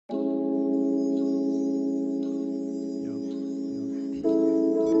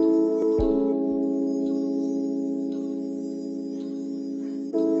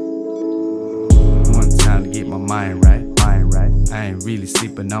I ain't really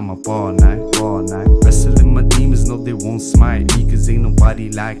sleeping, I'm up all night, all night. Wrestling my demons, no they won't smite me, cause ain't nobody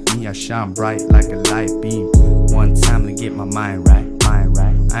like me. I shine bright like a light beam. One time to get my mind right, mind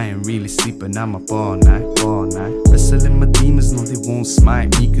right. I ain't really sleeping, I'm up all night, all night. Wrestling my demons, no they won't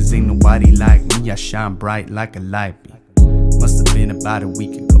smite me, cause ain't nobody like me. I shine bright like a light beam. Must have been about a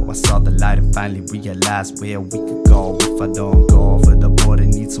week ago, I saw the light and finally realized where we could go. If I don't go over the border,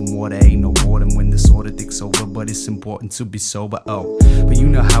 need some water, ain't no boredom when this order takes over. But it's important to be sober, oh. But you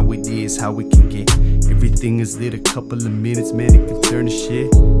know how it is, how we can get. Everything is lit, a couple of minutes, man, it can turn to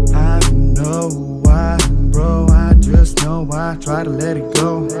shit. I don't know why, bro, I just know I try to let it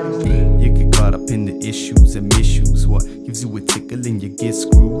go. You get caught up in the issues and misuse, what gives you a tickle and you get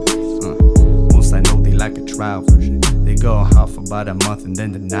screwed. Most I know they like a trial version. They go hard for about a month and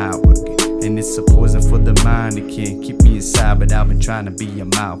then they're not working. And it's a poison for the mind, it can't keep me inside. But I've been trying to be a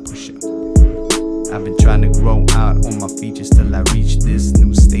mile pusher. I've been trying to grow out on my features till I reach this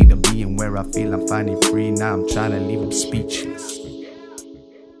new state of being where I feel I'm finally free. Now I'm trying to leave them speechless.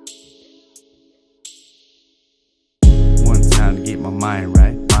 One time to get my mind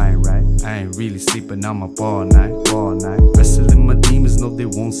right, mind right. I ain't really sleeping, I'm up all night, all night. Wrestling my demons, no they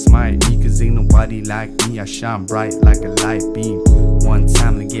won't smite me, cause ain't nobody like me. I shine bright like a light beam. One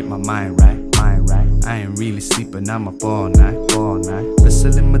time to get my mind right, mind right. I ain't really sleeping, I'm up all night, all night.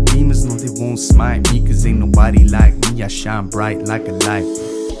 Wrestling my demons, no they won't smite me, cause ain't nobody like me. I shine bright like a light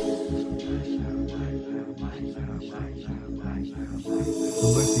beam.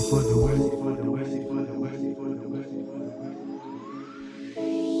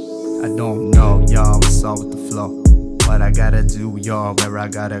 I don't know, y'all, what's all with the flow. What I gotta do, y'all, where I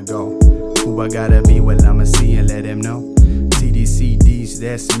gotta go. Who I gotta be, well, I'ma see and let them know. CDs,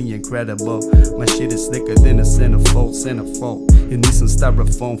 that's me, incredible. My shit is slicker than a centerfold, centerfold. You need some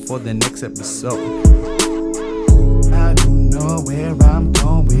styrofoam for the next episode. I don't know where I'm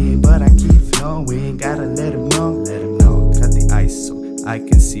going, but I keep flowing. Gotta let them know, let them know. Cut the ice so I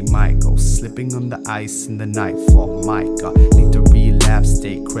can see my ghost slipping on the ice in the nightfall. My God, need to relapse,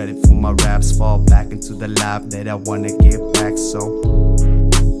 take credit for my raps, fall back into the life that I wanna get back. So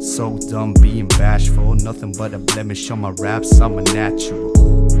dumb being bashful, nothing but a blemish on my raps, I'm a natural.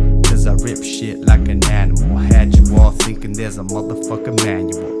 Cause I rip shit like an animal, had you all thinking there's a motherfucking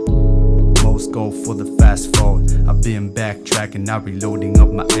manual. Most go for the fast forward, I've been backtracking, now reloading up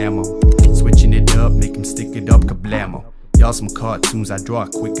my ammo. Switching it up, make him stick it up, kablamo. Y'all some cartoons, I draw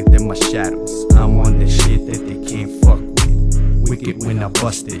quicker than my shadows. I'm on the shit that they can't fuck with. Wicked when I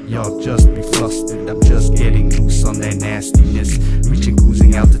bust it, y'all just be flustered. I'm just getting loose on that nastiness. Reaching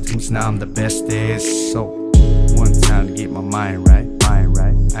cruising altitudes, now I'm the best there is. So, one time to get my mind right, mind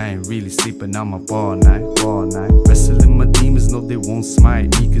right. I ain't really sleeping, I'm up all night, all night. Wrestling my demons, no they won't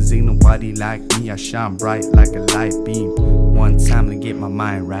smite me, cause ain't nobody like me. I shine bright like a light beam. One time to get my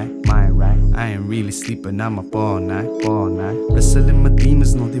mind right, mind right. I ain't really sleeping, I'm up all night, all night. Wrestling my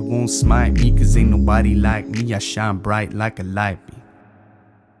demons, no they won't smite me, cause ain't nobody like me. I shine bright like a light beam.